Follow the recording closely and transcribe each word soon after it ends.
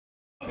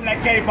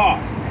that gay bar.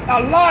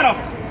 A lot of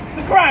them.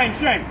 It's a crying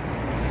shame.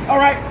 All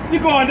right?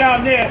 You're going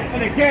down there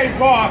in a gay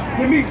bar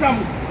to meet some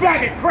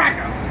faggot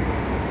cracker.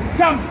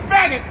 Some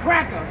faggot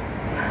cracker.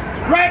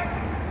 Right?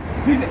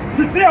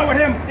 To deal with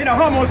him in a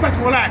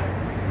homosexual act.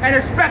 And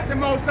expect the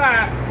Most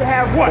High to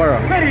have what?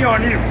 Pity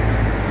on you.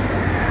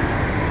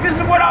 This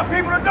is what our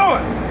people are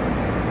doing.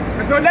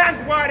 And so that's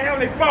why the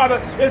Heavenly Father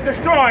is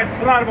destroying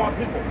a lot of our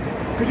people.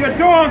 Because you're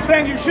doing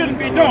things you shouldn't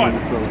be doing.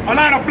 A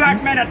lot of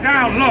black men are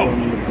down low.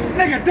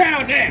 Nigga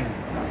down there.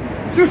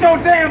 You so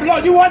damn low,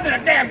 you under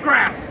the damn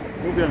ground.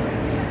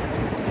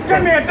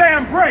 Send me a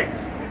damn break.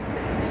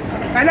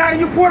 And now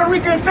you Puerto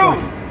Ricans too.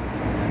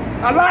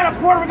 A lot of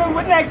Puerto Ricans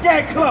with that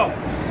gay club.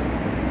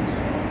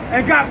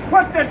 And got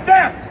put to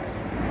death.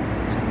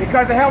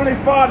 Because the Heavenly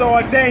Father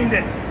ordained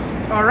it.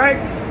 Alright?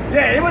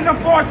 Yeah, it was a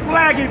forced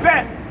flag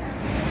event.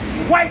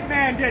 White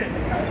man did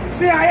it.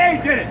 CIA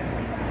did it.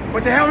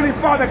 But the Heavenly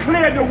Father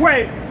cleared the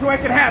way so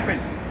it could happen.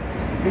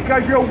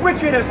 Because you're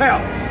wicked as hell.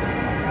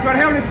 So the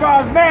Heavenly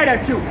Father's mad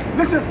at you.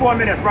 Listen for a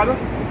minute, brother.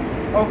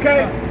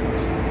 Okay?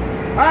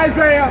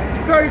 Isaiah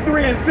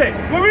 33 and 6.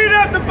 We'll read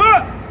out the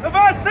book of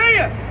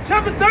Isaiah,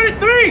 chapter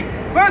 33,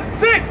 verse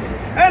 6.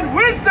 And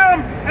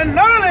wisdom and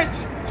knowledge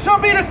shall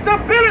be the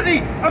stability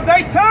of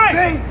thy time.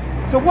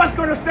 See? So what's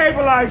going to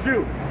stabilize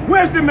you?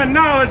 Wisdom and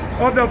knowledge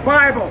of the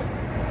Bible.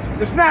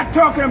 It's not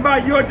talking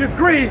about your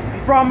degree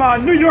from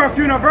New York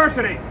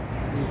University.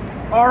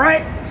 All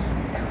right?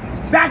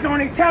 That's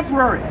only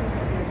temporary.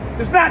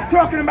 It's not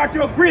talking about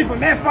your degree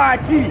from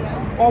FIT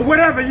or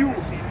whatever you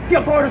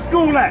go to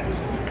school at.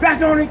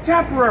 That's only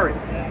temporary.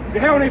 The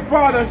Heavenly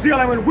Father is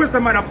dealing with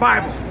wisdom in the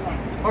Bible.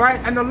 All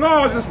right? And the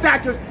laws and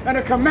statutes and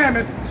the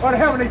commandments of the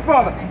Heavenly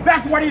Father.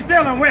 That's what he's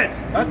dealing with.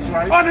 That's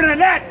right. Other than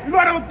that, you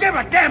don't give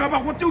a damn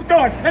about what you're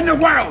doing in the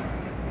world.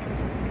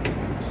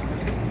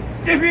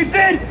 If he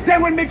did, they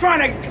wouldn't be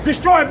trying to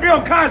destroy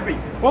Bill Cosby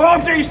or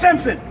O.J.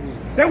 Simpson.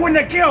 They wouldn't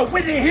have killed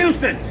Whitney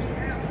Houston.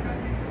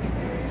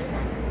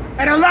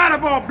 And a lot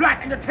of our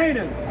black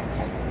entertainers.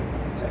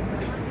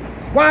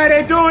 Why are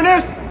they doing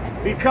this?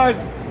 Because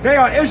they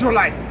are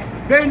Israelites.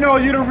 They know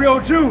you're the real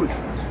Jews.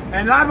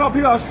 And a lot of our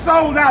people are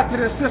sold out to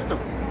the system.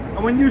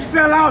 And when you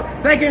sell out,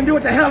 they can do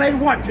what the hell they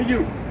want to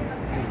you.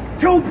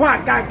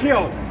 Tupac got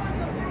killed.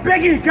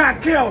 Biggie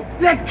got killed.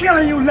 They're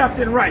killing you left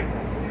and right.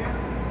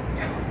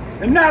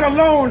 And not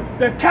alone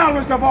the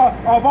countless of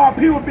our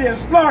people being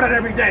slaughtered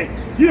every day.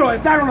 You know,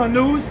 it's not on the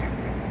news.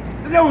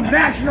 There's no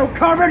national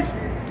coverage.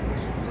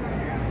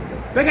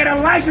 They got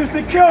a license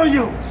to kill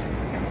you.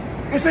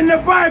 It's in the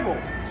Bible.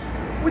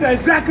 With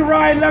that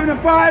Zechariah 11 and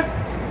 5?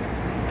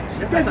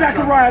 Get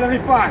Zechariah 11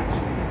 and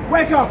 5.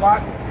 Wake up,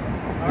 Barak.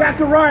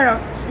 Zechariah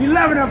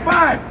 11 and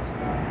 5.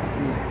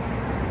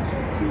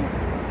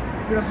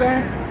 You know what I'm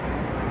saying?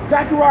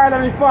 Zechariah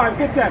 11 and 5.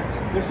 Get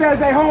that. It says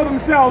they hold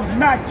themselves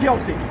not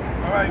guilty.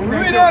 All right, we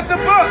read out the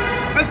book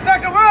of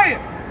Zechariah,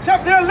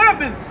 chapter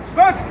 11,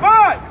 verse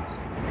 5.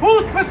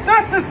 Whose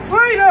possessors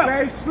slay them?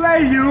 They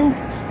slay you.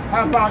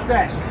 How about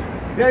that?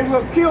 They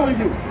will kill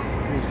you.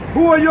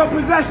 Who are your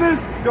possessors?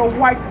 The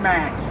white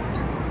man.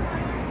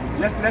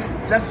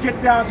 Let's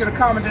get down to the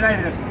common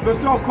denominator. The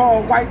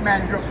so-called white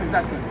man is your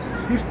possessor.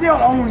 He still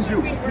owns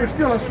you. You're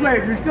still a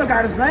slave. You still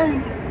got his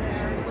name.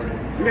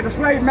 You get the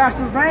slave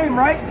master's name,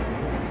 right?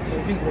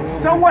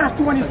 So what is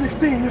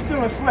 2016? You're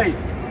still a slave.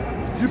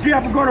 You get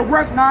up and go to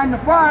work 9 to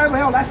 5,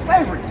 hell, that's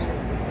slavery.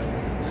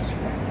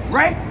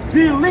 Right?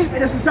 The elite in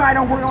this society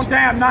don't work on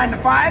damn 9 to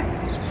 5.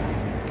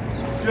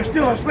 You're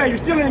still a slave. You're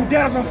still in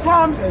ghettos and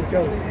slums.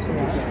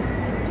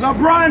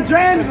 LeBron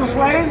James is a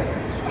slave,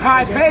 a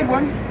high-paid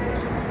one.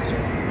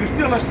 You're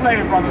still a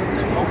slave, brother,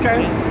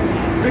 okay?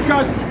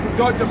 Because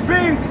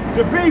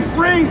to be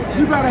free,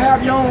 you gotta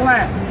have your own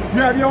land.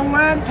 You have your own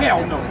land?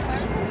 Hell no.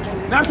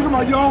 Now I'm talking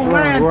about your own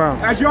land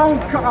as your own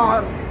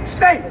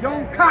state, your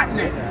own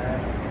continent.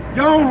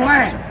 Your own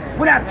land.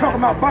 We're not talking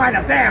about buying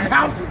a damn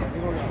house.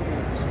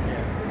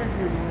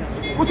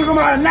 We're talking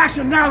about a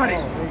nationality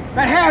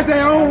that has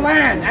their own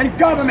land and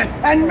government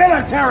and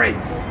military.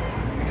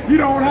 You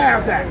don't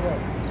have that.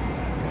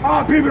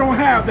 Our people don't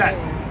have that.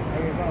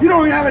 You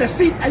don't even have a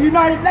seat at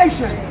United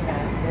Nations.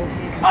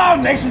 All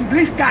nations at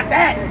least got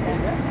that.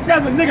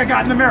 That's what nigga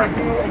got in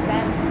America.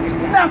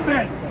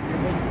 Nothing.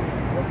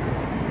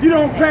 You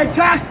don't pay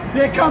tax,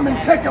 they come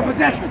and take your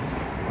possessions.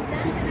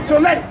 So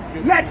let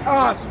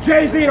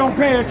Jay-Z don't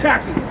pay his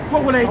taxes.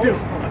 What will they do?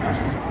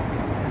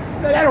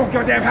 They don't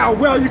give a damn how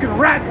well you can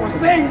rap or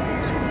sing.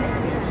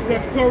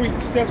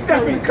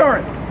 Stephen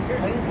Curry.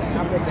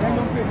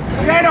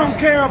 They don't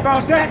care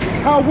about that,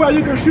 how well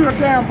you can shoot a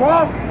damn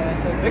ball.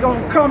 They're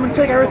gonna come and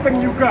take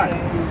everything you got.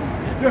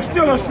 You're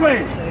still a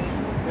slave.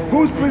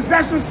 Whose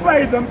possessors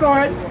slave them, go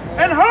ahead.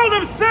 And hold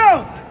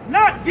themselves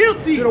not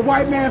guilty. Did a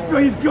white man feel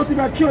he's guilty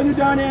about killing you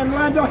down there in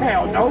Orlando?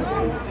 Hell no.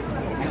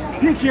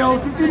 He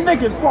killed 50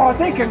 niggas as far as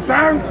he's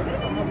concerned.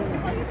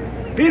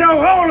 He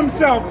don't hold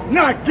himself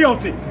not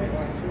guilty.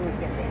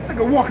 I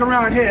can walk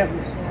around here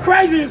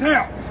crazy as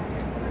hell.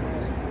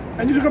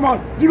 And you talk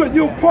about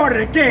you're part of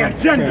the gay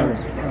agenda.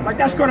 Like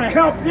that's gonna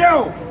help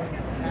you.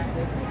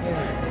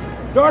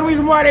 The only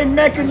reason why they're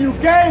making you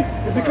gay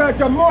is because it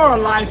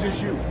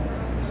demoralizes you.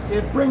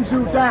 It brings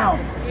you down.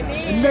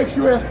 It makes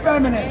you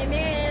effeminate.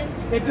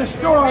 It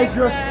destroys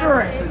your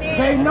spirit.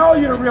 They know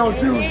you're the real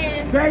Jews.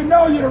 They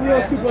know you're the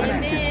real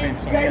Superman.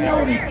 They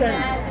know these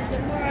things.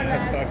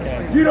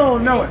 You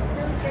don't know it.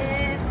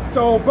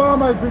 So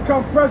Obama has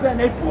become president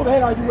and they pull the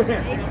head out of you with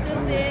him.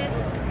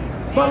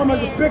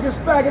 Obama's the biggest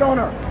faggot on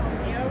earth.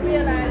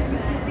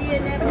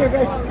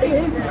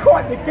 He's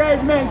caught the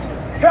gay men's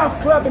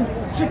health club in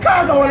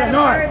Chicago,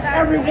 Illinois,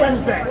 every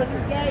Wednesday.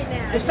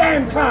 The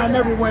same time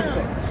every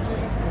Wednesday.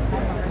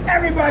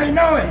 Everybody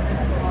know it.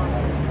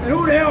 And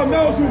who the hell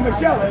knows who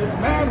Michelle is?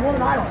 Man,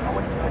 woman, I don't know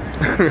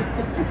it.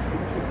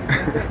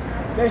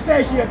 They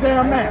say she's a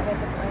damn man.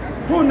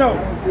 Who knows?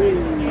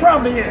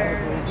 Probably is.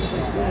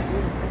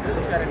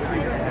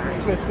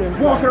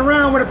 Walking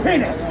around with a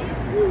penis.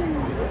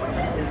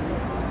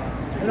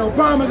 And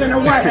Obama's in the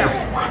White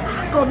House.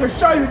 Goes to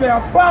show you the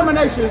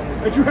abominations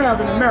that you have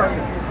in America.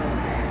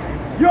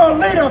 Your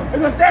leader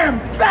is a damn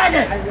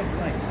faggot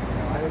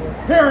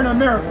here in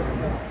America.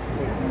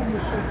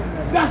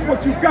 That's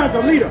what you got,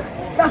 the leader.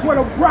 That's what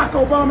Barack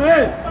Obama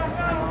is.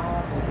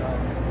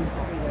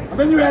 And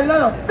then you had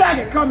another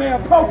faggot come here,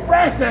 Pope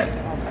Francis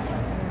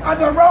of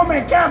the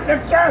Roman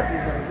Catholic Church.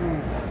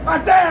 A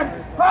damn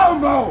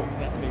homo.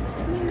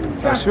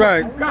 That's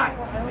right. What you got.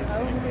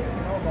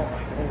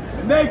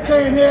 And they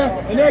came here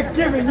and they're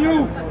giving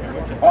you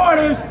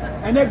orders,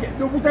 and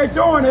what they're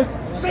doing is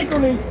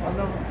secretly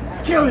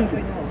killing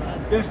you.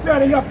 They're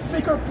setting up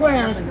secret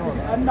plans to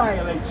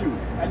annihilate you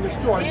and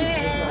destroy you.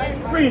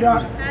 Read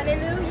up. And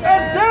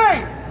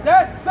they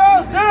that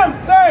saw them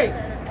say,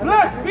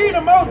 blessed be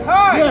the Most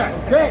High.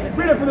 Yeah, they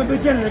read it from the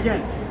beginning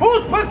again.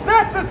 Whose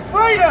possessors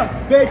slay them.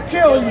 They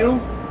kill you.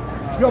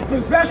 Your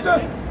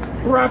possessor,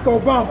 Barack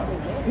Obama.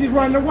 He's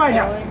running the White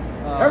House.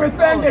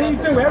 Everything that he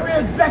do, every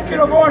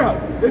executive order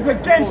is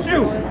against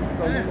you.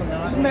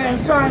 This man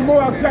signed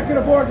more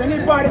executive orders than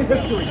anybody in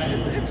history.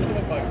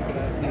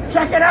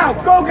 Check it out,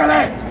 Google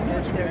it.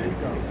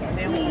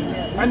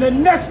 And the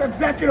next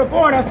executive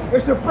order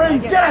is to bring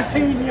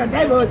guillotines in your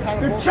neighborhood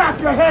to chop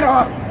your head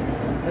off.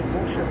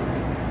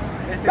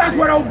 That's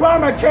what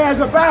Obama cares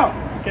about.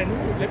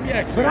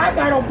 But I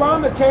got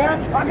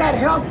Obamacare, I got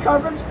health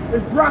coverage.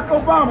 It's Barack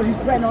Obama. He's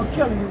planning on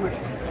killing you with it.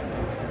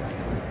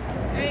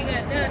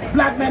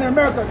 Black men in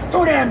America are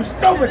too damn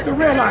stupid to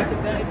realize it.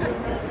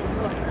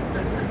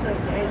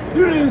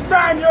 You didn't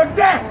sign your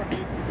debt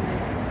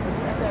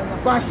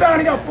by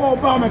signing up for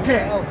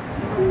Obamacare.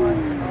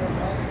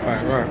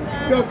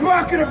 Right. The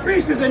block of the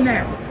beast is in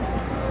there.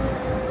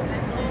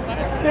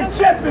 The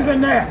chip is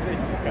in there.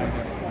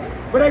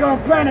 But they're going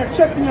to plant a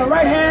chip in your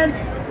right hand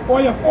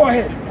or your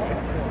forehead.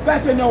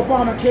 That's in the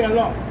Obamacare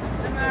law.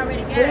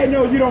 But they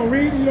know you don't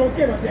read and you don't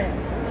give a damn.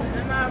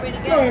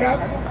 Go ahead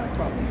up.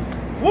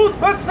 Whose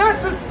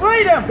possessors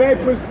slay them.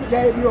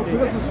 Your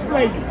possessors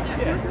slay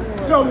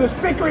you. So the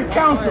secret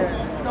council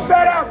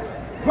set up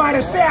by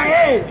the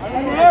CIA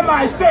and the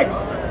MI6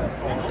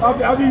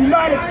 of the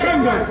United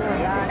Kingdom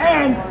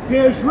and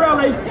the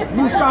Israeli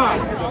Mossad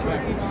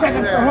set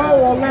up the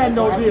whole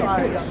Orlando deal,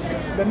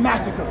 the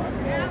massacre.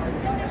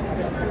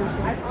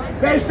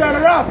 They set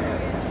it up.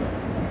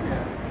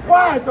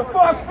 Why? It's a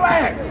false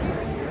flag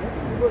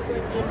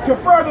to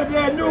further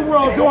their New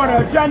World Order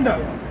agenda.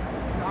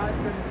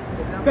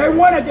 They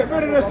want to get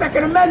rid of the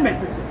Second Amendment,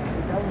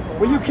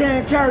 where you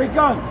can't carry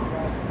guns.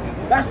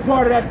 That's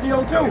part of that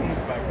deal too.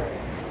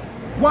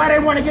 Why they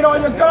want to get all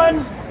your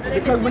guns?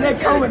 Because when they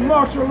come with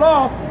martial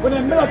law, when the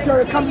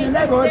military comes in the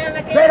neighborhood,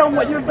 they don't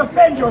want you to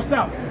defend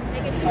yourself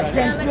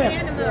against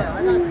them.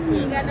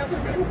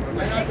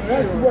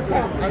 This is what's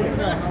happening.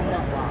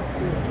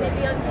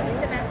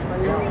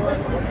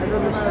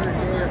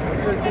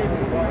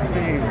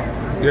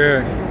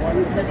 Yeah.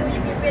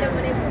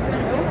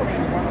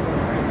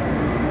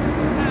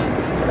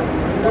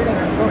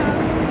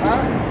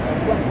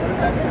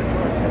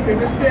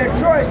 It's their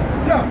choice.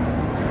 Look,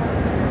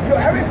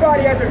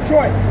 everybody has a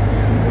choice.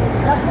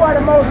 That's why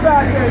the Most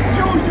High says,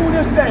 choose you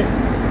this day.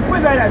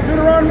 Where's that at?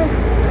 Deuteronomy?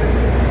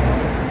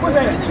 Where's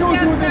that at? Choose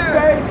you this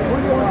day who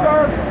you going to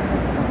serve.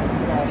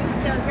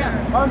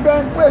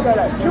 Ben, where's that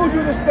at? Choose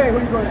you this day who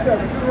you going to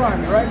serve. It's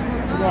Deuteronomy, right?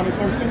 Deuteronomy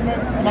 13, man?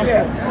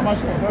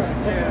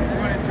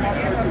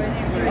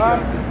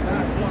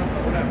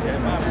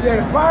 Yeah,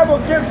 the Bible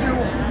gives you,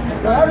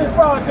 the Heavenly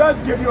Father does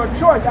give you a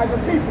choice as a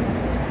people.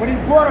 When he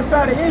brought us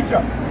out of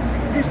Egypt,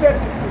 he said,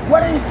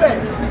 what did he say?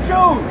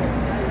 Choose.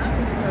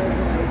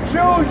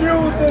 Choose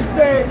you this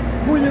day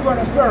who you're going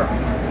to serve,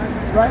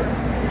 right?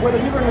 Whether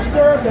you're going to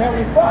serve the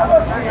Heavenly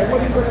Father or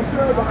whether you're going to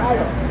serve the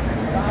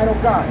idol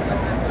God.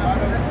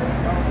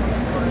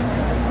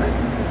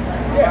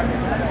 Yeah.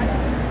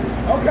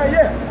 Okay,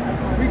 yeah.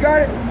 We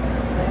got it.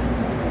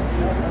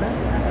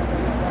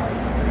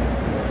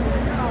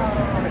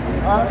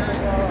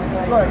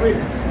 Go ahead, read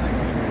it.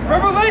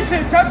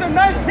 Revelation chapter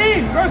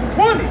 19, verse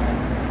 20.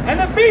 And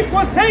the beast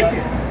was taken,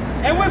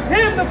 and with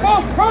him the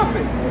false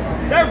prophet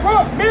that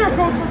wrought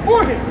miracles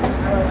before him,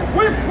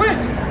 with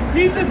which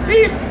he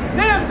deceived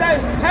them that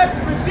had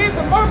received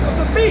the mark of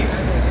the beast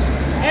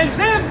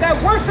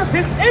that worship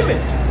his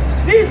image.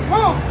 These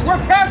folks were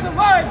cast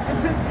alive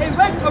into a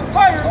lake of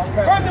fire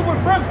burning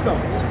with brimstone.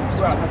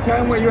 Well, now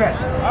tell him where you're at.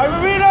 I will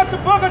read out the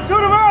book of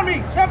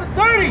Deuteronomy, chapter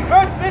 30,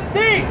 verse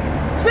 15.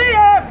 See,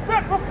 I have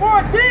set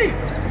before thee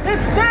this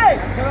day.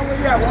 Tell him where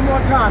you're at one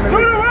more time.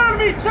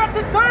 Deuteronomy,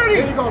 chapter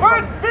 30,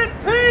 verse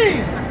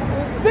 15.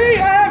 See,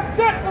 I have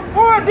set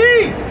before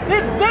thee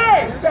this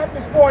day. Set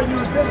before you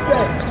this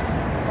day.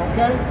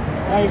 Okay?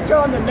 Now he's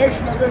telling the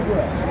nation of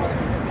Israel.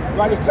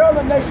 Right? He's telling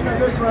the nation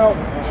of Israel,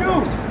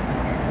 choose.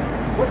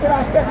 What did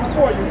I set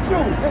before you?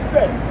 Choose this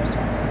day.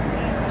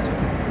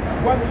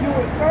 Whether you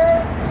will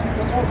serve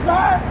the Most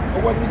High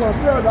or whether you're going to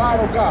serve the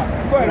idol God.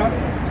 Go ahead, huh?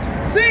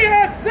 See,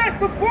 I have set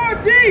before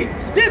thee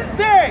this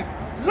day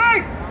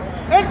life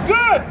and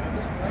good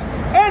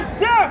and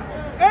death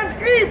and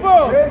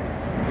evil. See?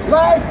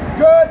 Life,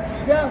 good,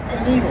 death,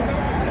 and evil.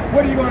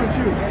 What are you going to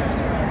choose?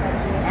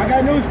 I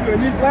got news for you.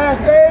 In these last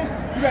days,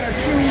 you got to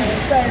choose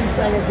the same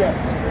thing again.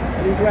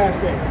 In these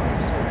last days.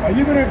 Are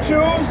you going to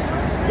choose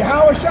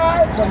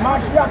Yahushai, the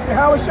Mashiach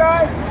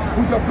Yahushai,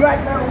 who's a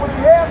black man with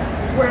hair,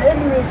 where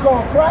Israel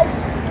called Christ,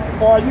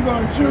 or are you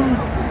going to choose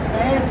the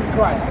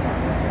Antichrist?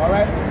 All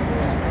right?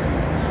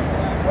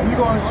 Are you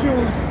going to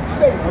choose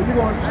Satan? Are you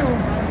going to choose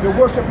to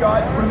worship your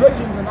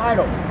religions and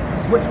idols?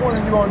 Which one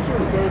are you going to choose?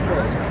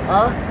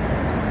 Huh?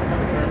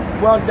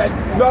 Well,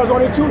 there's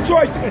only two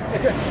choices.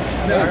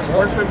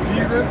 Worship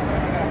Jesus.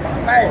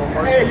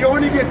 Hey, you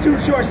only get two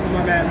choices,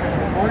 my man.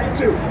 Only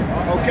two.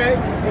 Okay?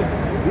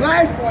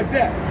 Life or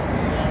death.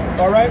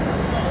 All right?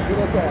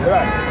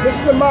 Right. This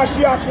is the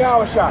Mashiach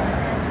Yahushai,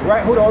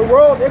 right? Who the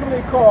world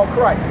Italy called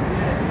Christ,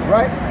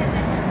 right?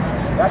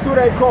 That's who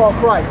they call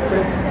Christ.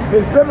 But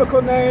his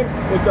biblical name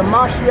is the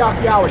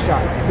Mashiach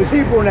Yahushai, his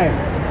Hebrew name,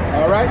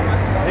 all right?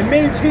 It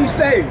means he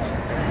saves,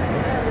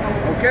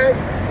 okay?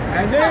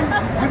 And then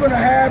you're going to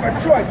have a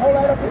choice. Hold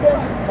that up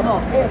again. Come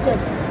on, pay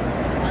attention.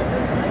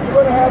 You're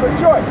going to have a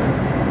choice,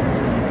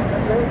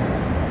 okay?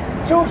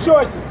 Two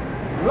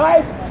choices,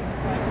 life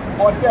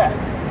or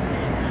death.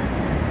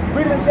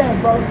 Read it again,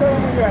 bro. Tell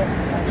me where you're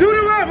at.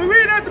 Deuteronomy, we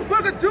read out the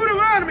book of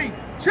Deuteronomy,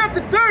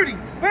 chapter 30,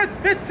 verse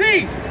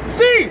 15.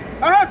 See,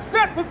 I have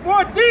set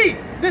before thee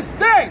this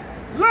day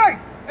life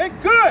and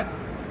good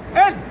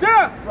and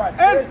death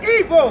and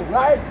evil.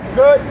 Life and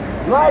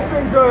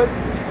good,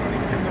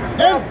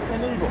 death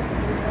and evil.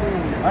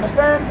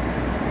 Understand?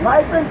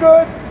 Life and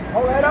good,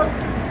 hold that up,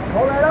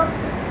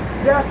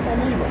 death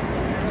and evil.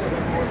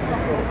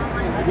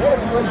 Yes,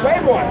 you're way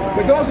more.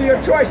 But those are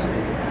your choices.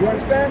 You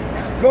understand?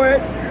 Go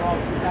ahead.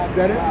 Is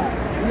that it?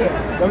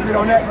 Yeah. Don't get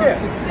on that?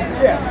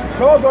 Yeah.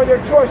 Those are your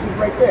choices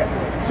right there.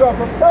 So if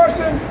a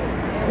person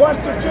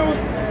wants to choose,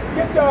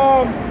 get to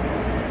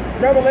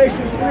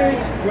Revelations 3,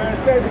 where it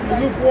says if you're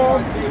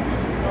lukewarm.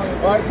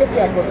 All right, get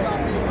that for me.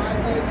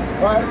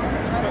 All right?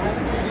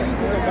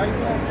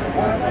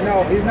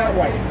 No, he's not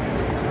white.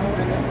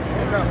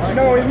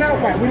 No, he's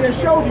not white. We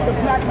just showed you the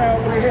black man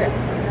over here.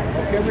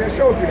 Okay, we just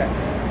showed you that.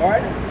 All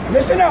right?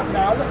 Listen up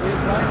now. Listen.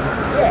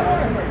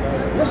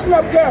 Yeah. Listen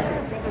up carefully.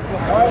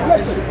 All right,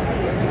 listen.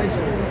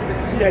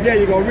 Yeah, there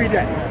you go. Read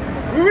that.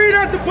 We read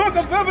out the book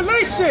of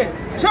Revelation,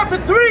 chapter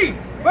 3,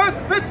 verse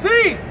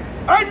 15.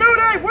 I know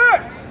thy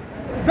works,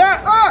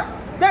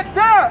 that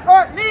thou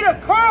art neither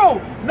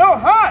cold nor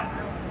hot.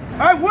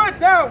 I would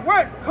thou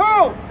wert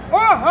cold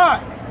or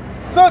hot.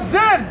 So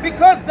then,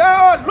 because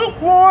thou art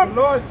lukewarm.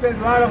 The Lord says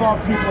a lot of our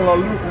people are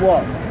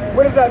lukewarm.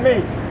 What does that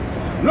mean?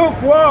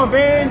 Lukewarm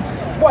means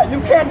what?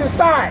 You can't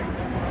decide.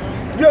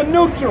 You're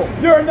neutral.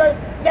 You're in the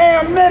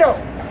damn middle.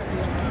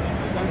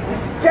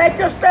 Take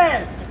your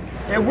stance.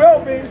 It will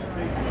be,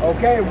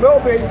 okay, it will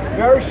be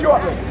very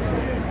shortly.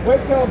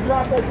 Wait till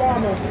Barack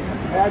Obama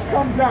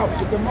comes out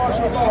with the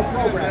martial law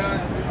program,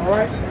 all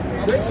right?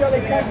 Wait till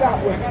he comes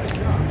out with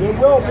it. It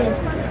will be,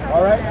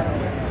 all right?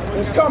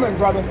 It's coming,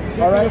 brother,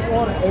 all right?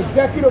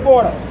 Executive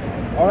order,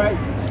 all right?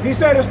 He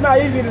said it's not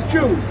easy to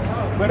choose,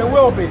 but it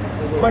will be.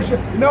 But you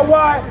know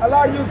why a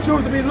lot of you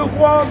choose to be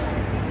lukewarm?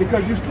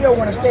 Because you still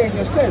want to stay in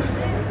your sins.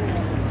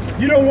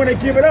 You don't want to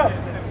give it up.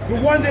 The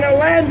ones in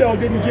Orlando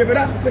didn't give it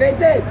up, so they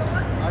did.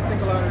 I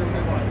think a lot of them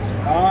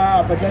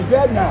did. But they're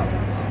dead now.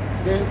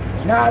 See?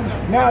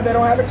 Now they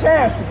don't have a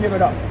chance to give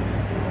it up.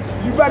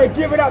 You better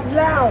give it up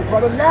now,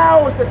 brother.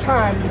 Now is the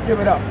time to give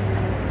it up.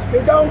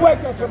 See, don't wait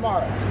till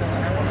tomorrow.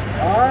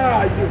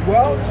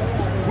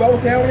 Well,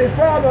 with the Heavenly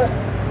Father,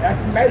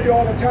 that's maybe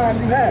all the time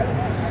you have.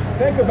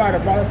 Think about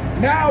it, brother.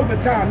 Now's the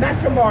time, not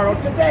tomorrow,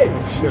 today.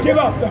 Give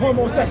up the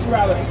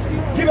homosexuality.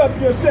 Give up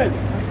your sins.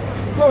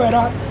 Go ahead,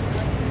 Hot.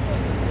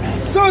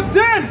 So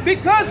then,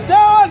 because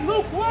thou art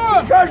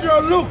lukewarm. Because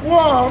you're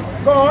lukewarm,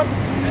 go on.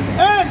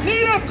 And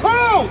neither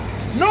cold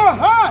nor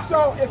hot.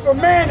 So if a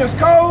man is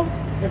cold,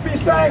 if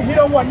he's saying he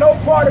don't want no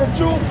part of the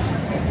truth,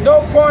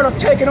 no part of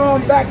taking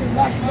on back his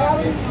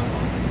nationality,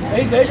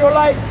 and he's an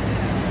Israelite,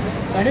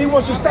 and he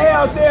wants to stay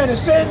out there in the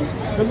sins,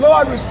 the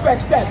Lord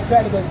respects that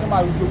better than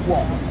somebody who's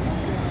lukewarm.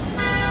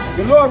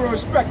 The Lord will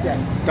respect that.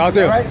 Out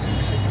there. Right?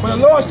 But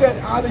the Lord said,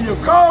 either you're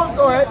cold,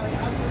 go ahead.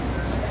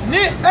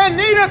 And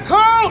neither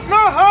cold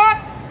nor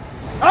hot.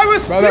 I will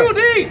spew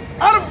thee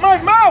out of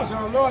my mouth. So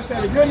the Lord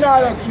said, if you're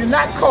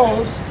not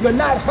cold, you're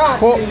not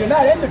hot, and you're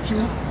not in the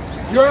truth,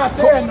 you're out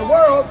there in the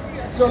world.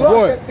 So the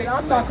Lord said, then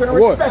I'm not going to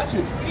respect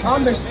you.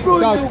 I'm going to spew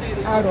you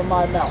out of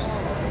my mouth.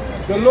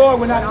 The Lord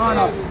will not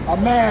honor a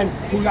man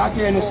who's out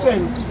there in the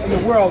sins in the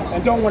world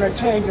and don't want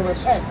to change and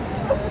repent.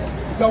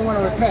 Don't want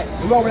to repent.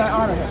 The Lord will not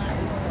honor him.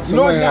 The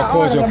Lord will not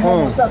honor the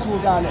homosexual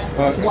down there.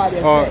 That's why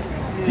they're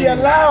dead. He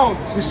allowed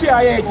the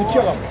CIA to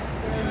kill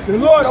him. The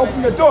Lord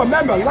opened the door.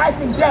 Remember, life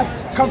and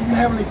death come from the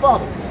Heavenly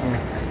Father.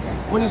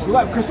 When it's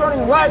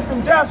concerning life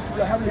and death,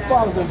 the Heavenly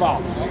Father's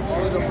involved.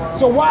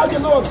 So why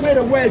did the Lord clear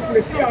the way for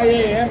the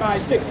CIA and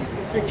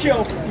MI6 to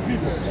kill the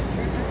people?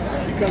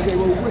 Because they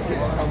were wicked.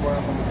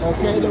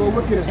 Okay, they were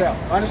wicked as hell.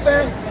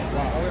 Understand?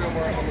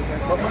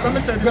 But let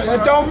me say this.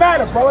 It don't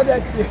matter,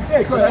 brother.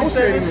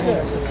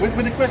 With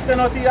the question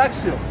that he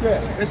asked you,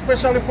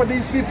 especially for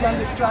these people on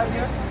this tribe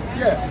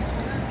here,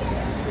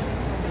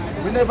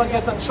 we never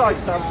get a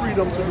choice or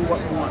freedom to do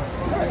what we want.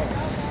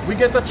 We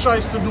get a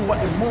choice to do what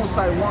the Most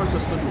High wants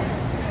us to do.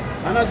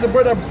 And as the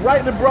brother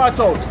rightly brought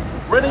out,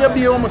 whether you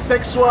be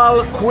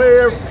homosexual,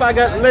 queer,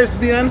 faggot,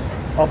 lesbian,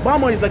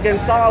 Obama is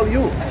against all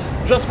you,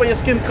 just for your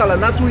skin color,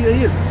 not who you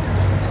is.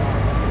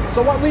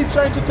 So what we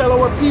trying to tell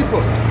our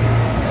people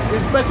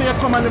is better you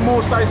come on the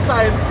Most High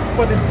side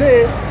for the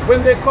day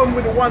when they come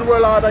with the one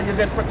world order, you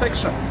get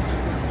protection.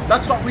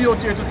 That's what we out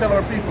here to tell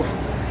our people.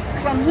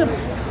 From him.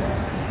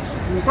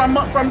 From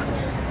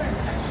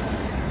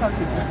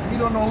we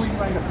don't know who you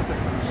find the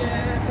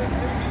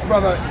protection.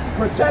 Brother,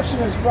 protection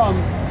is from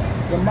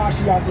the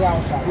Mashiach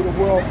Yahusha, who the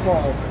world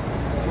called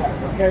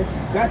Christ, okay?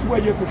 That's where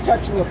your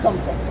protection will come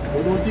from.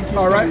 We don't think he's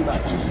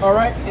all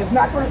right? It's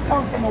not going to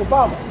come from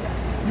Obama.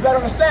 You got to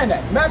understand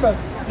that. Remember,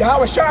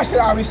 Yahweh Shah said,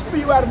 I will spew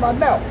you out of my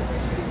mouth.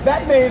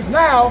 That means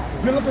now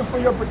you're looking for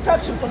your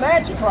protection from the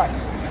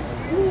Antichrist.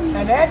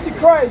 And the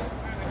Antichrist,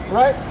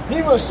 right,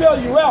 he will sell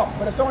you out,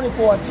 but it's only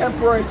for a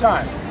temporary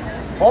time.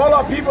 All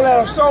our people that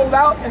have sold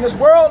out in this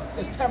world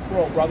is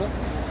temporal, brother.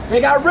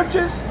 They got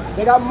riches,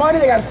 they got money,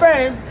 they got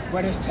fame,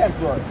 but it's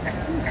temporary.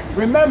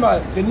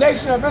 Remember, the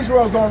nation of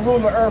Israel is going to rule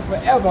the earth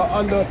forever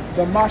under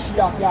the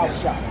Mashiach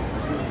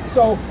Yahusha.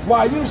 So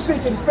while you're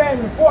seeking fame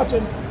and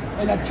fortune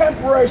in a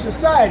temporary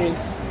society,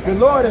 the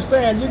Lord is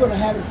saying you're going to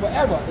have it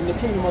forever in the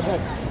kingdom of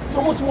heaven.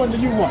 So which one do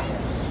you want?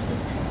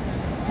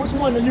 Which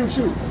one do you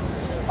choose?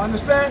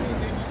 Understand?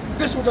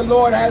 This is what the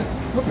Lord has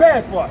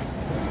prepared for us.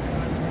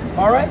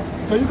 All right?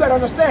 So you got to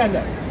understand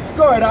that.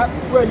 Go ahead,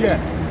 where you at?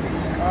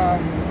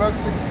 Verse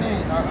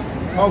 16.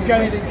 Okay.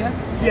 Read it again?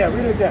 Yeah,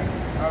 read it again.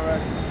 All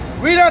right.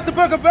 Read out the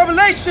book of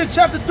Revelation,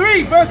 chapter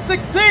 3, verse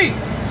 16.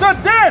 So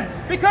then,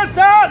 because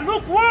thou art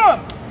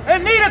lukewarm,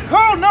 and neither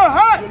cold nor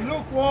hot. You're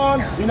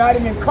lukewarm, you're not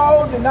even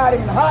cold, you're not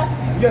even hot,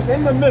 you're just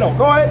in the middle.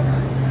 Go ahead.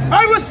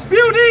 I will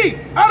spew thee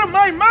out of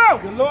my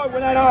mouth. The Lord will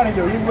not honor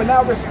you. He will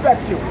not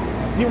respect you.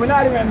 He will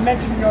not even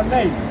mention your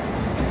name.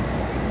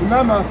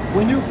 Remember,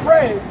 when you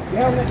pray,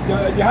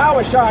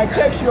 Yahweh Shai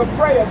takes your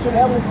prayer to the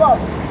Heavenly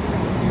Father.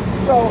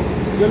 So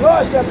the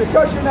Lord said,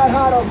 because you're not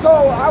hot or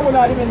cold, I will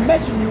not even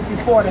mention you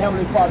before the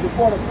Heavenly Father,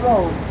 before the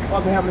throne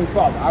of the Heavenly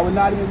Father. I will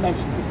not even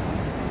mention you.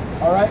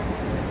 All right?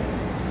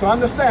 So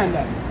understand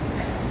that.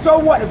 So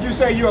what if you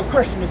say you're a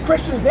Christian? The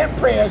Christians, their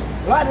prayers,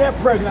 a lot of their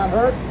prayers not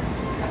heard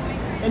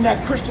in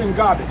that Christian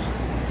garbage.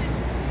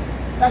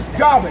 That's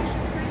garbage.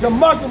 The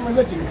Muslim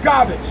religion,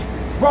 garbage.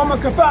 Roman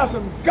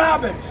Catholicism,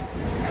 garbage.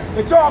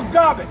 It's all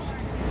garbage.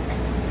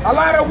 A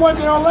lot of ones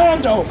in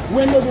Orlando,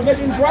 when those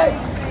religions, right?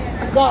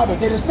 Garbage.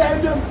 Did it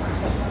save them?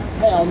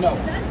 Hell no.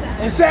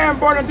 In San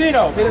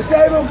Bernardino, did it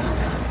save them?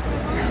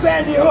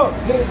 Sandy Hook,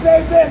 did it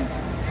save them?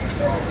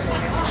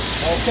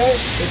 Okay,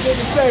 it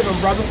didn't save them,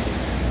 brother.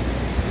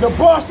 The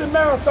Boston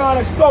Marathon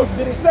explosion,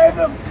 did it save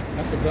them?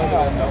 That's a good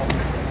Hell no.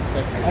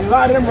 And a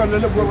lot of them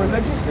were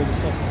religious,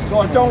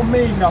 so it don't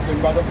mean nothing,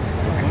 brother.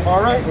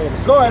 All right,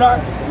 go ahead,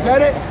 is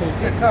that it?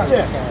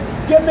 Yeah.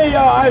 Give me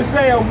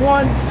Isaiah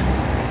 1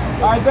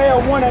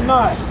 and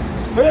 9.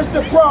 So this is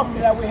the problem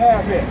that we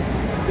have here.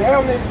 The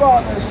Heavenly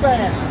Father is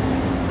saying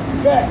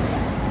that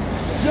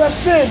your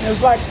sin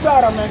is like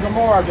Sodom and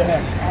Gomorrah to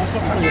him.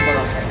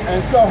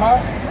 And so,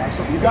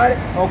 you got it?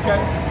 Okay.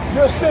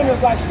 Your sin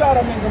is like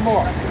Sodom and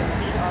Gomorrah.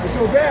 And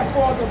so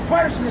therefore the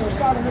punishment of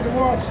Sodom and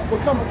Gomorrah will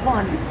come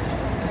upon you.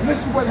 And this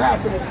is what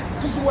happened.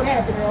 This is what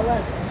happened in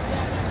Orlando.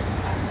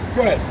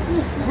 Go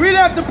ahead. Read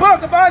out the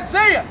book of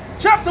Isaiah,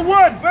 chapter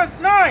 1, verse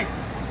 9.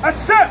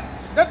 Except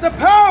that the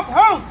power of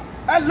hosts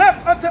had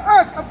left unto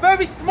us a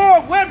very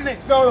small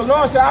remnant. So the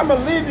Lord said, I'm going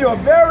to leave you a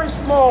very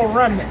small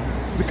remnant.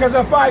 Because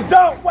if I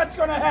don't, what's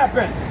going to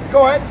happen?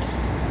 Go ahead.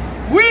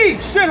 We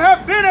should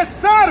have been as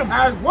Sodom.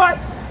 As what?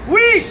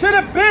 We should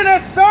have been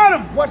as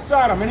Sodom. What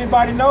Sodom?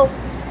 Anybody know?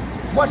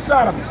 What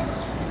Sodom?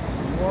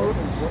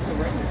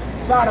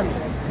 Sodom.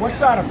 What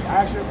Sodom?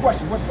 I asked you a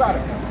question. What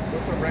Sodom?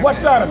 What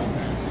Sodom?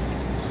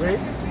 Rape.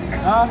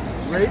 Huh?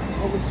 Rape.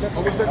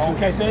 Homosexuality.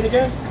 Okay, say it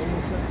again.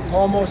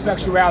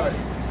 Homosexuality.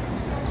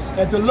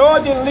 If the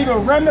Lord didn't leave a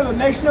remnant of the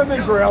nation of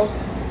Israel,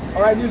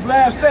 all right, in these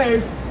last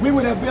days, we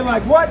would have been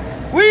like what?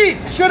 We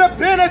should have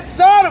been as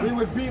Sodom. We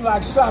would be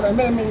like Sodom.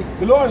 I mean,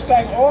 the Lord is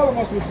saying all of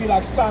us would be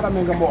like Sodom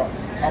and Gomorrah.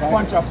 A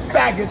bunch of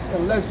faggots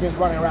and lesbians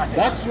running around here.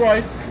 That's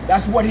right.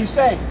 That's what he's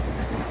saying.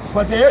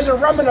 But there is a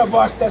remnant of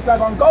us that's not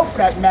going to go for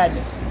that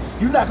madness.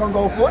 You're not going to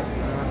go for it.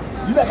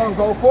 You're not going to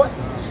go for it.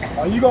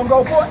 Are you going to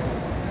go for it?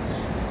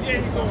 Yeah,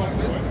 he's going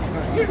for it.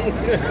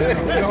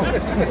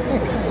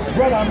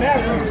 Brother, I'm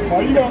asking you,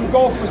 are you going to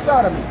go for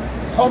sodomy,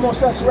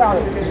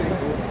 homosexuality?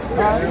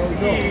 Huh?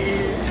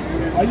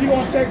 Are you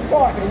going to take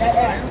part in that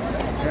act?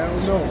 Hell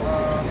no.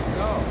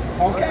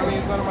 Okay.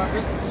 It's none of my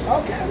business.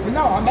 Okay.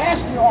 No, I'm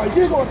asking you, are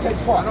you going to take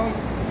part?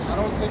 I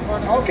don't take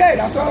part in it. Okay,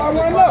 that's all I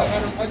want to know.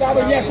 That's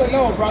either yes or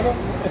no, brother.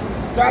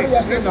 It's either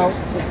yes or no.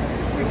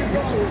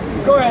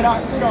 Go ahead,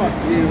 get on.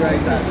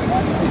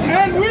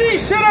 And we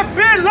should have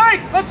been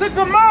like unto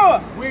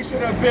Gomorrah. We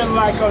should have been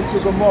like unto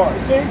Gomorrah.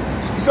 See?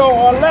 So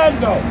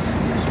Orlando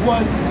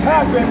was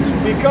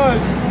happened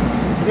because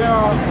there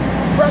are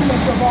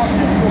remnants of our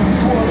people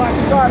who are like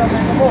Sodom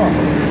and Gomorrah,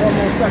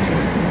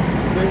 homosexual.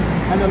 See?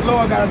 And the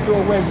Lord got to do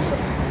away with them.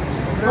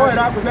 Go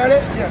ahead, was that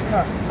it?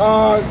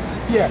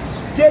 Yeah.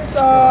 Get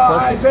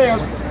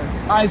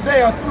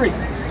Isaiah 3.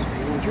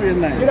 3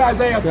 and 9. Get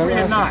Isaiah 3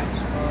 and 9.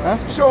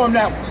 Show him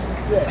that one.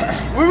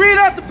 Yeah. We read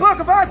out the book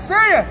of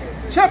Isaiah,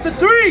 chapter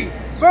 3,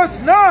 verse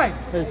 9.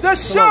 The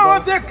show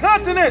of their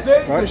countenance. See?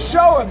 The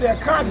show of their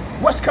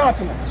countenance. What's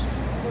countenance?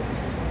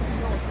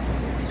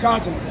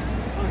 Countenance.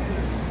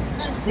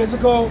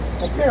 Physical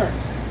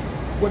appearance.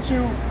 What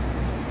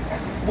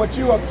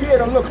you appear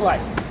to look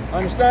like.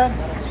 Understand?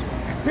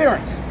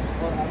 Appearance.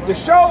 The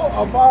show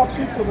of all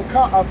people's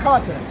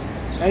countenance.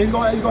 And he's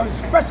going to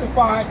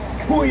specify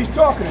who he's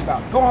talking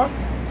about. Go on.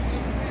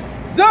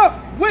 Doth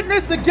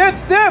witness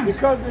against them.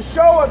 Because the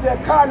show of their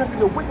kindness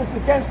is a witness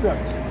against them.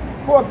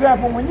 For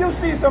example, when you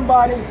see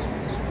somebody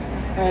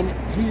and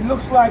he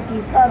looks like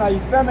he's kind of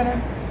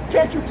effeminate,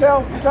 can't you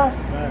tell sometimes?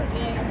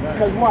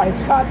 Because why? His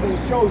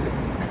countenance shows it.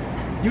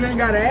 You ain't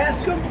got to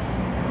ask him.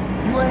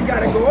 You ain't got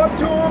to go up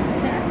to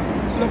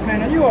him. Look,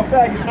 man, are you a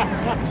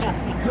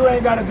faggot? You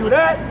ain't got to do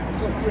that.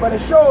 But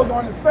it shows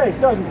on his face,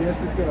 doesn't it?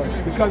 Yes, it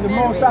does. Because the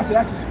Most High said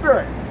that's a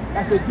spirit.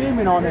 That's a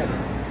demon on it.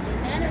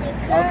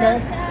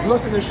 Okay?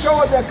 Listen, the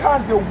show of their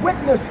kindness is a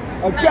witness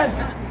against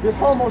this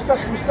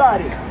homosexual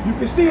society. You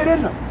can see it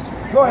in them.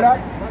 Go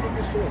ahead,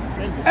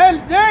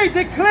 And they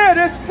declare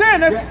their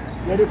sin as...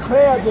 They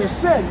declare their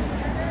sin.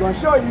 I'm going to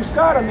show you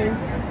sodomy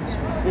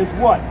is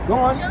what? Go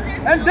on.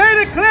 And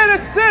they declare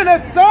their sin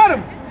as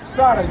Sodom.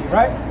 Sodomy,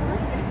 right?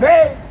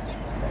 They,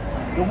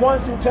 the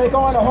ones who take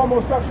on a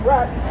homosexual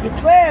act,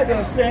 declare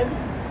their sin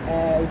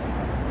as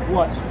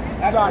what?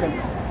 Sodomy.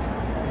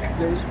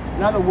 See?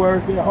 In other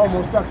words, they're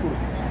homosexuals.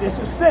 It's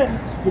a sin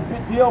to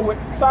deal with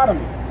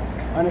sodomy.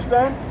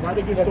 Understand? Why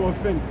they get so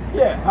offended?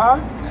 Yeah, huh?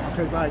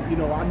 Because I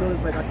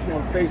notice, like I see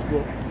on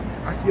Facebook,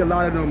 I see a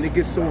lot of them, they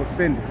get so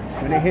offended.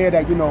 When they hear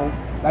that,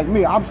 like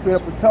me, I'm straight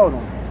up and tell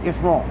them, it's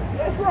wrong.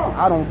 It's wrong.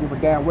 I don't give a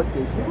damn what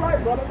they say. You're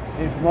right, brother.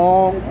 It's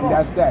wrong, It's and wrong.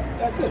 that's that.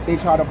 That's it. They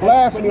try to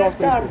blast me on next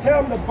time, Facebook.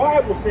 tell them the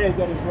Bible says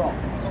that it's wrong.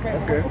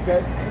 Okay.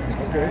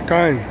 Okay?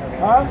 Kind.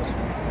 Huh?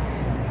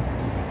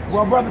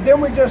 Well, brother,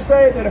 didn't we just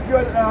say that if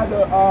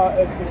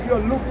you're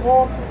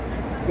lukewarm,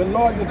 the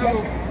Lord's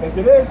against? Yes,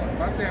 it is.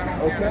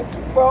 Okay.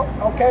 Well,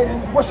 okay,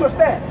 then what's your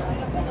stance?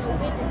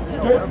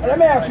 Let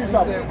me ask you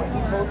something.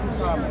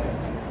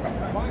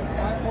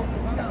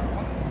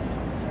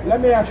 Let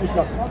me ask you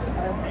something.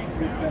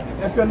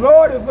 If the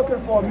Lord is looking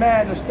for a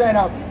man to stand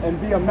up and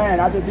be a man,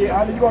 either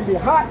you're going to be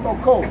hot or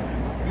cold.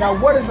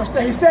 Now, what is your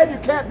stance? He said you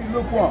can't be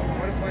lukewarm.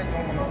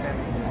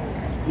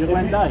 You're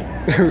going to die.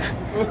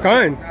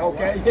 Kind.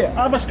 Okay, yeah.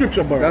 I have a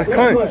scripture, bro. That's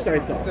kind.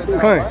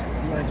 Kind.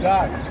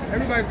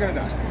 Everybody's gonna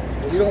die.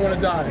 You don't want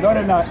to die. No,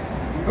 they're not.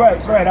 Go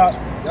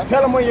ahead,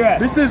 tell them where you're at.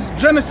 This is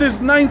Genesis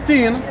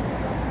 19,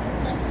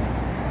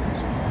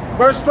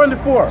 verse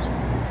 24.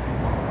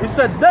 He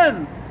said,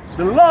 Then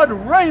the Lord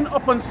rained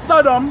upon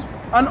Sodom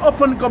and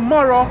upon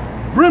Gomorrah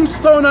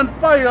brimstone and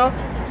fire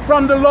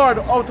from the Lord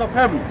out of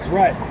heaven.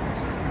 Right.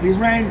 He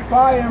rained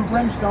fire and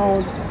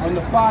brimstone on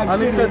the five And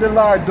cities he said the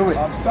Lord do it.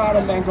 of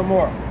Sodom and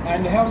Gomorrah.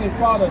 And the Heavenly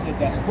Father did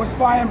that. What's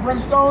fire and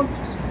brimstone?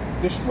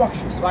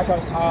 Destruction. Like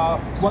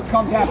what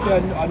comes after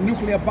a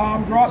nuclear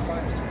bomb drops?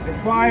 The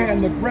fire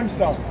and the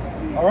brimstone.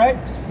 All right?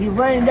 He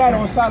rained that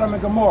on Sodom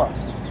and Gomorrah.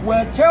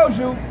 Well, it tells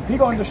you he's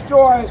going to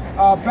destroy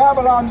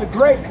Babylon the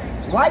Great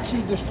like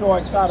he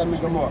destroyed Sodom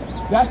and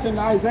Gomorrah. That's in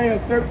Isaiah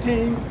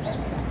 13,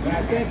 and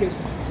I think it's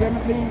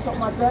 17,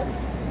 something like that.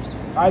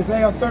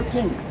 Isaiah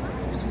 13.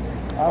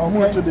 I have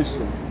more to this,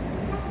 though.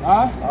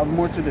 Huh? I have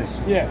more to this.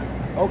 Yeah,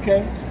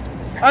 okay.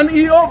 And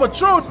he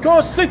overthrew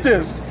those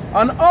cities,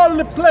 and all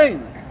the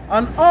plain,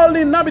 and all the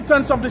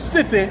inhabitants of the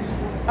city,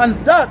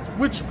 and that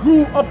which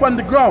grew up on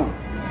the ground.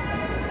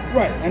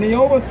 Right, and he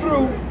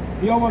overthrew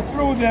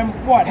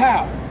them, what,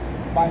 how?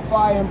 By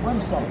fire and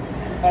brimstone.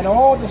 And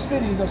all the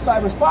cities of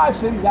Sodom, it was 5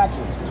 cities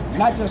actually,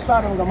 not just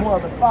Sodom and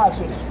Gomorrah, but 5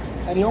 cities.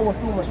 And he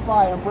overthrew them with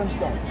fire and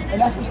brimstone.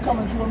 And that's what's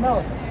coming to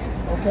America,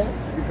 okay?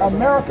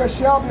 America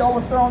shall be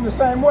overthrown the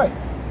same way.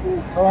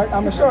 All right,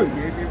 I'm going to show you.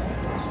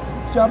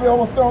 shall be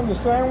overthrown the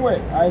same way.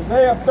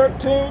 Isaiah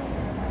 13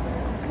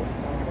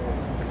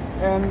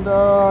 and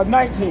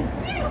 19.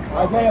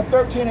 Isaiah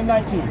 13 and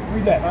 19.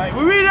 Read that. All right,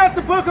 we read out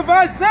the book of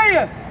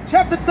Isaiah,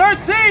 chapter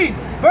 13,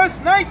 verse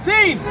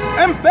 19.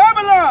 And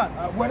Babylon.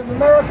 What is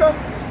America?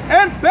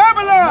 And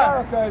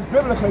Babylon. America is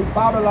biblically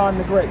Babylon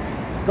the Great.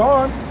 Go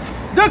on.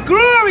 The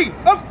glory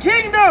of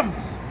kingdoms,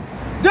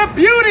 the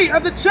beauty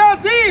of the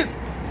Chaldees,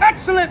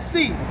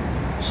 excellency,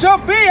 shall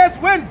be as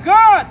when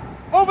God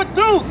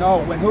overthrew. No,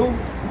 when who?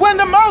 When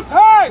the Most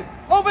High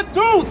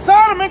overthrew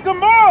Sodom and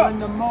Gomorrah. When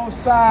the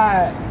Most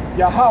High,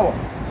 Yahweh,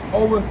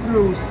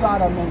 overthrew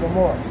Sodom and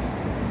Gomorrah.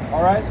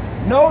 All right?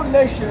 No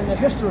nation in the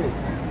history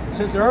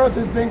since the earth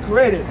has been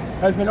created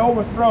has been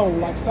overthrown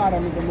like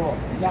Sodom and Gomorrah.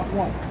 Not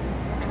one.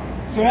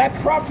 So that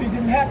prophecy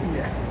didn't happen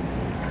yet.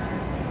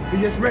 We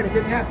just read it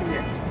didn't happen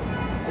yet.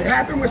 It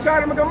happened with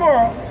Sodom and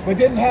Gomorrah, but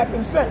didn't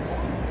happen since.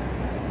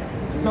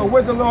 So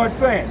what's the Lord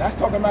saying? That's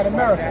talking about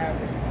America.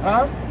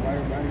 Huh?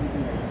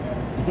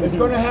 It's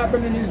going to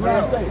happen in these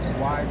last days.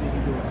 Why did he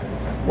do it?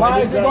 Why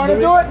is he going to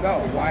do it?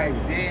 No, why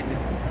did,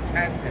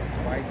 past tense,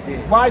 why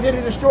did. Why did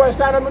he destroy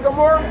Sodom and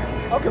Gomorrah?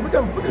 Okay, we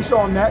can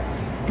show him that.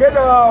 Get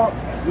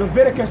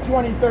Leviticus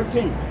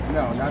 20:13.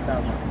 No, not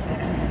that one.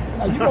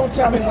 Now, you don't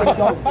tell me where to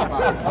go. All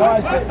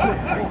right,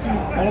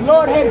 and the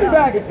Lord hates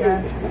faggots,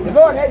 man. The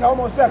Lord hates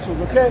homosexuals,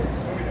 okay?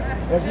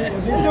 As he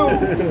do.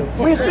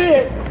 We see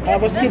it. I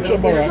have a scripture,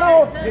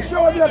 Barak. The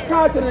show of your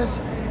countenance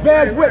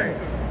bears witness.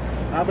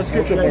 I have a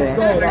scripture, Okay,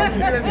 go Barak.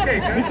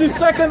 ahead. This is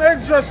 2nd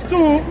Esdras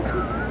 2,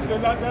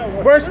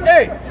 verse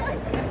 8.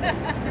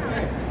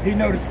 He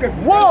know the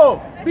scripture.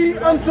 Woe be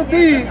unto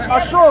thee,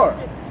 Ashur,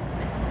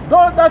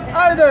 thou that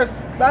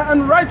hidest thy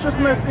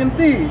unrighteousness in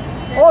thee,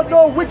 O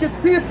thou wicked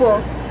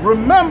people,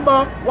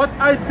 remember what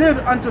I did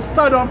unto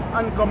Sodom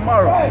and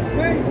Gomorrah. Right,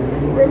 see?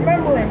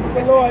 Remembering what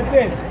the Lord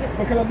did.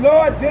 Because the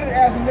Lord did it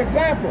as an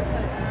example.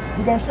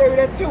 We're going to show you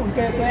that too. He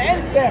said it's an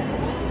example.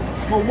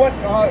 For what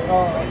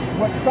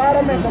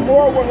Sodom and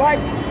Gomorrah were like,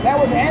 that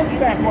was an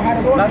example how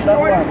the Lord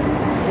destroyed it.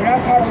 So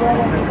that's how the Lord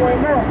will destroy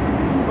America.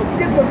 But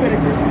get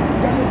Leviticus.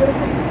 Get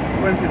Leviticus?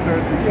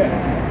 20:30.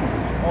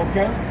 Yeah.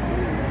 Okay.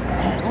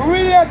 We're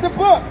reading out the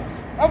book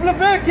of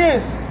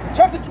Leviticus,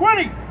 chapter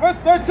 20, verse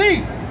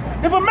 13.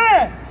 If a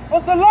man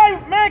also lie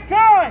with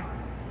mankind,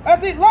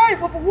 as he lied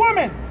with a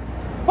woman,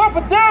 but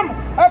for them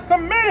have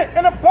committed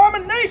an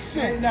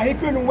abomination. Now, he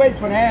couldn't wait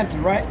for the answer,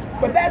 right?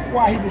 But that's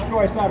why he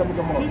destroyed Sodom and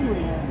Gomorrah. He knew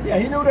the answer. Yeah,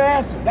 he knew the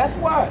answer. That's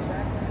why.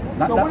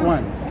 Not that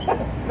one.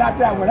 Not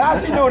that one. How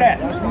does he know that?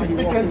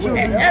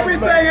 And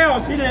everything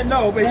else he didn't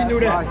know, but he knew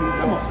that.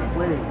 Come on.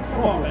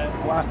 Come on, man.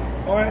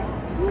 All right?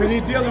 Because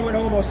he's dealing with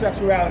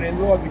homosexuality and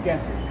laws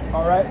against it.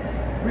 All right?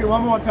 Read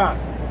one more time.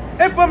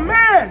 If a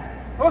man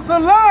also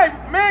lie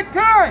with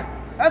mankind,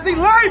 as he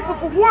lied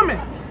with a woman,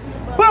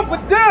 but for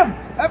them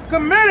have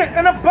committed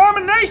an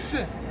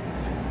abomination,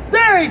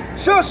 they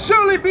shall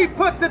surely be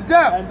put to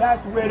death. And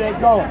that's where they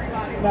go.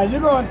 Now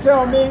you're going to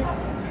tell me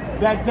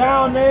that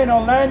down there in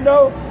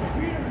Orlando,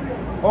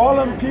 all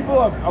them people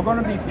are going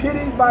to be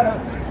pitied by the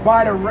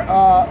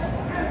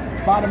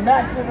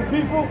masses of the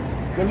people?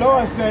 The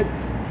Lord said,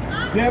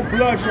 their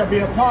blood shall be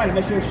upon them.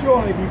 They shall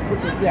surely be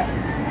put to death.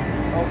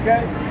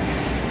 Okay?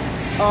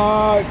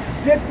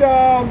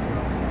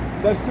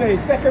 Let's see, 2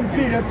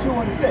 Peter 2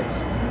 and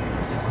 6.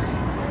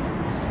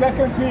 2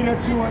 Peter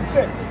 2 and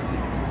 6.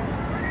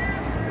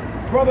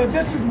 Brother,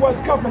 this is what's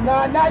coming.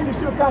 Now you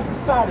see what kind of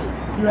society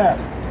you have.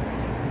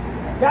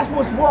 That's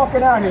what's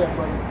walking out here,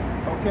 brother.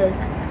 Okay?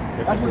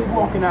 That's what's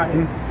walking out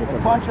here. A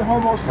bunch of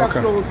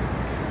homosexuals,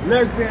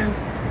 lesbians,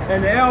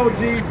 and the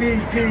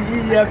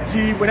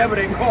LGBTEFG, whatever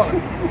they call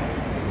it.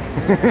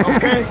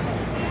 Okay?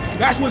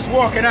 That's what's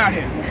walking out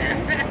here.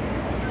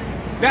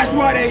 That's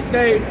why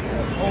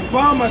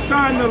Obama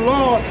signed the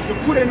law to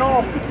put in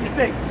all 50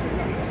 states.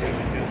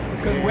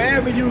 Because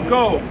wherever you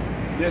go,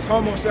 there's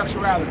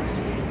homosexuality.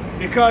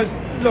 Because,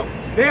 look,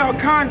 they are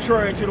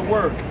contrary to the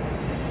word.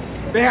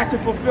 They have to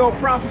fulfill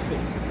prophecy.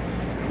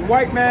 The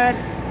white man,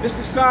 this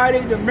society,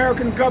 the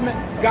American government,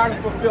 got to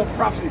fulfill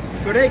prophecy.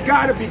 So they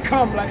got to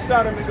become like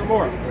Sodom and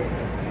Gomorrah.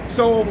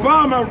 So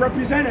Obama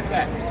represented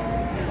that.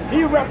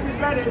 He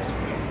represented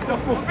the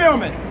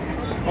fulfillment,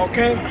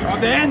 okay, of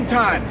the end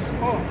times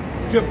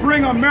to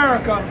bring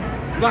America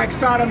like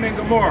Sodom and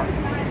Gomorrah.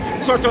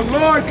 So the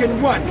Lord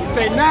can what?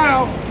 Say,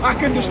 now I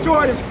can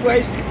destroy this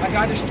place like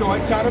I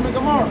destroyed Sodom and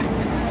Gomorrah.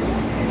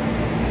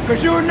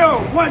 Because you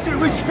know, once it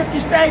reaches 50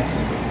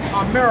 states,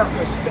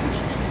 America's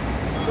finished.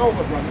 It's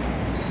over, brother.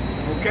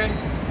 Okay?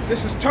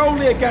 This is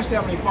totally against the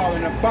Heavenly Father,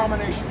 an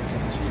abomination.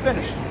 It's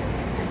finished.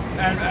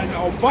 And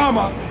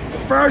Obama, the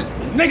first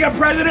nigger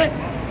president,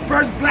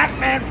 first black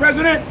man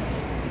president,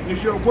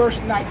 is your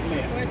worst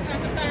nightmare.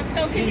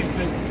 He's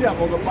the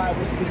devil the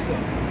Bible speaks of.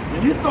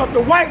 And you thought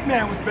the white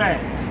man was bad.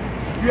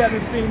 You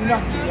haven't seen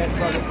nothing yet,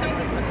 brother.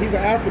 He's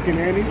an African,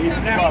 ain't he? He's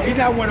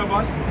not one of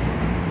us.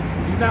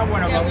 He's not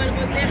one of us.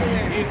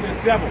 He's the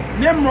devil.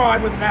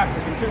 Nimrod was an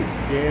African too.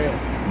 Yeah.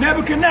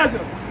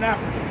 Nebuchadnezzar was an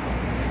African.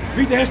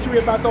 Read the history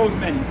about those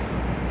men.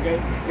 Okay?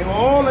 They were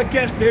all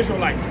against the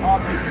Israelites, our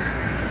people.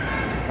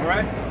 All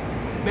right?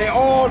 They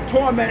all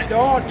tormented, they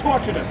all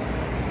tortured us,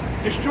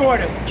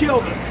 destroyed us,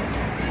 killed us.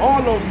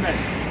 All those men.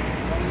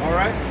 All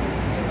right?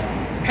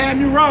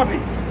 Hammurabi,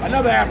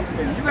 another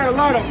African. You got a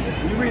lot of them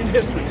when you read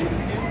history.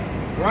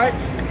 Right?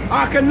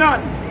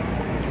 Akhenaten,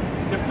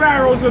 the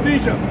pharaohs of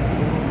Egypt.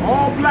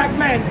 All black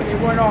men, but they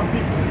weren't all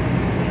people.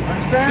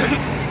 Understand?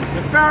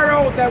 The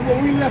pharaoh that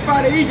when we left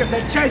out of Egypt,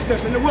 that chased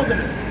us in the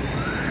wilderness.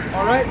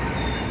 All right?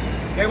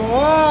 They were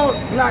all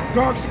black,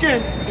 dark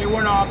skinned, but they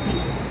weren't all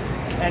people.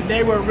 And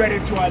they were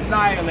ready to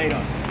annihilate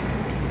us.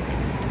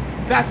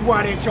 That's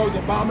why they chose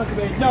Obama, because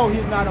they know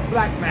he's not a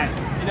black man.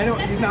 And they know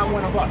he's not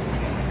one of us.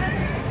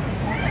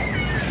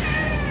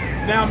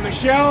 Now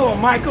Michelle or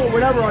Michael,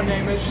 whatever her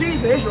name is,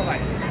 she's an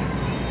Israelite.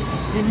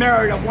 He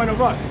married one of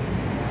us.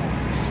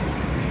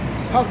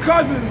 Her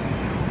cousins,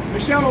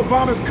 Michelle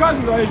Obama's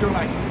cousins are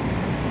Israelites.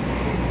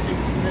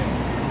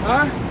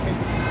 Huh?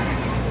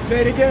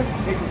 Say it again?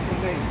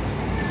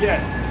 Yeah.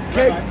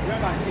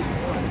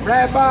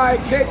 Rabbi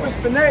Capus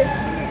Fanay.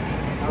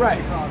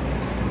 Right.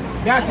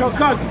 That's her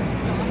cousin.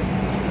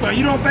 So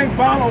you don't think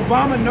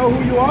Obama know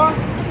who you are?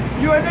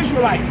 You're an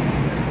Israelite.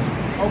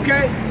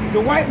 Okay?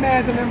 The white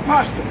man's an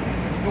imposter.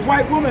 The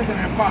white woman's an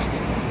imposter.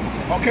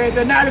 Okay?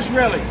 They're not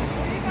Israelis.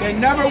 They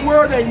never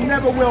were, they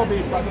never will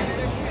be, brother.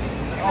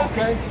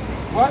 Okay?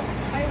 What?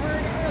 I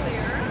heard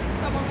earlier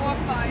someone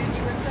walked by and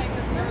you were saying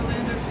that the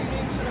Orlando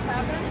shooting should have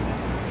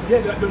happened.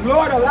 Yeah, the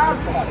Lord allowed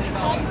it to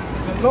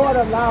happen. The Lord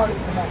allowed it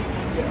to happen.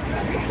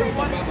 Yeah. So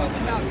what is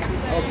this about? You're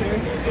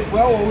saying? Okay.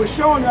 Well, we're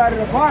showing you out of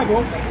the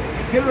Bible.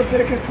 Get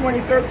Leviticus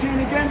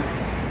 20:13 again.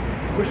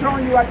 We're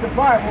showing you out the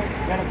Bible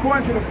that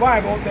according to the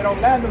Bible, that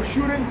Orlando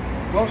shooting,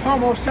 those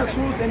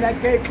homosexuals in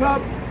that gay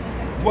club,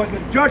 was a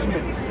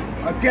judgment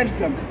against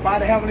them by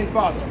the Heavenly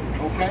Father.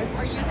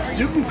 Okay?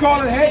 You can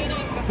call it hate.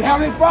 The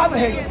Heavenly Father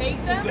hates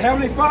them. The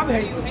Heavenly Father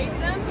hates them.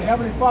 The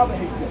Heavenly Father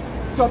hates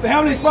them. So if the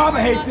Heavenly Father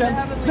hates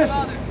them,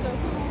 listen.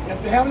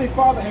 If the Heavenly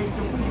Father hates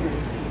them,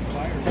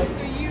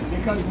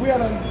 because we're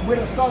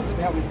the sons of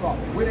the Heavenly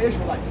Father. We're the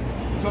Israelites.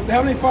 So if the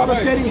Heavenly Father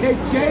said he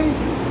hates gays,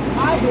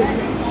 I hate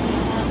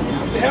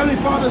gays. If the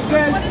Heavenly Father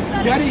says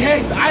that he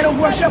hates idol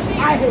worship,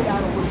 I hate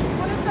idol worship.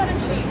 What does that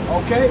achieve?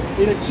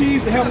 Okay? It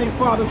achieves the Heavenly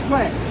Father's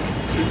plans.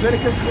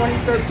 Leviticus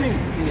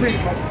 20:13. Read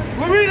it, brother.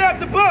 We're reading out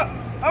the book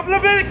of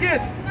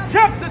Leviticus,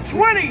 chapter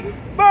 20,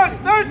 verse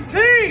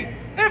 13.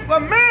 If a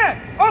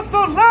man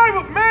also lie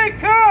with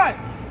mankind,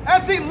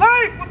 as he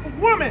lied with a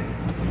woman,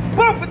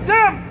 both of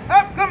them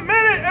have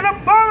committed an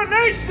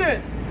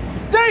abomination.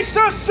 They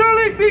shall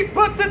surely be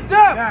put to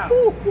death. Now,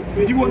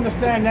 do you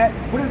understand that?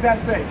 What does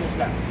that say? Just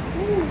now.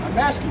 I'm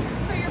asking you.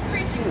 So you're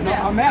preaching No,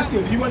 death. I'm asking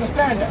you, do you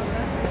understand that?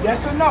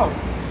 Yes or no?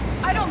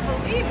 I don't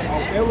believe in it.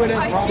 Okay, well,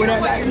 I hear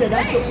what you're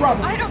that's the saying.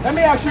 problem. I don't Let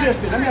me ask you believe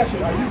this then. Let me ask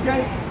you, are you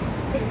gay?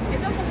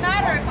 It doesn't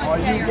matter if Are I'm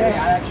you gay or gay? I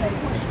not. asked you a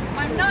question.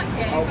 I'm not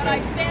gay, but I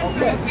stand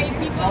for Okay. gay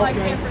people, I Okay.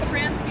 stand for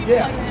trans people,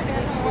 Yeah. I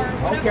stand for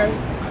whatever. Okay.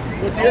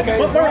 Okay.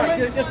 But Barak,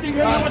 you see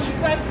what she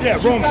said? Yeah,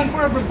 she Romans. stands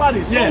for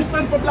everybody. So Yeah. who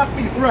stands for black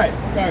people? Right.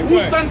 Who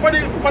stands for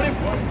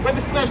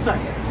the slave sign?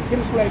 Get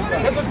a slave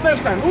sign. That's the slave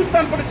sign. Who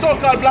stands for the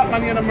so-called black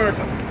man in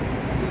America?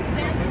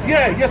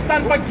 Yeah, you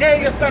stand for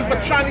gay, you stand for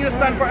trans, you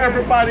stand for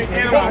everybody.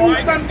 But who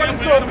stands for the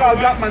so-called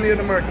black man in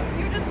America?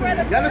 You just read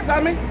a You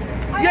understand me?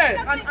 I Yeah,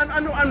 have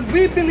nothing- and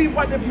we believe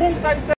what the Most High said.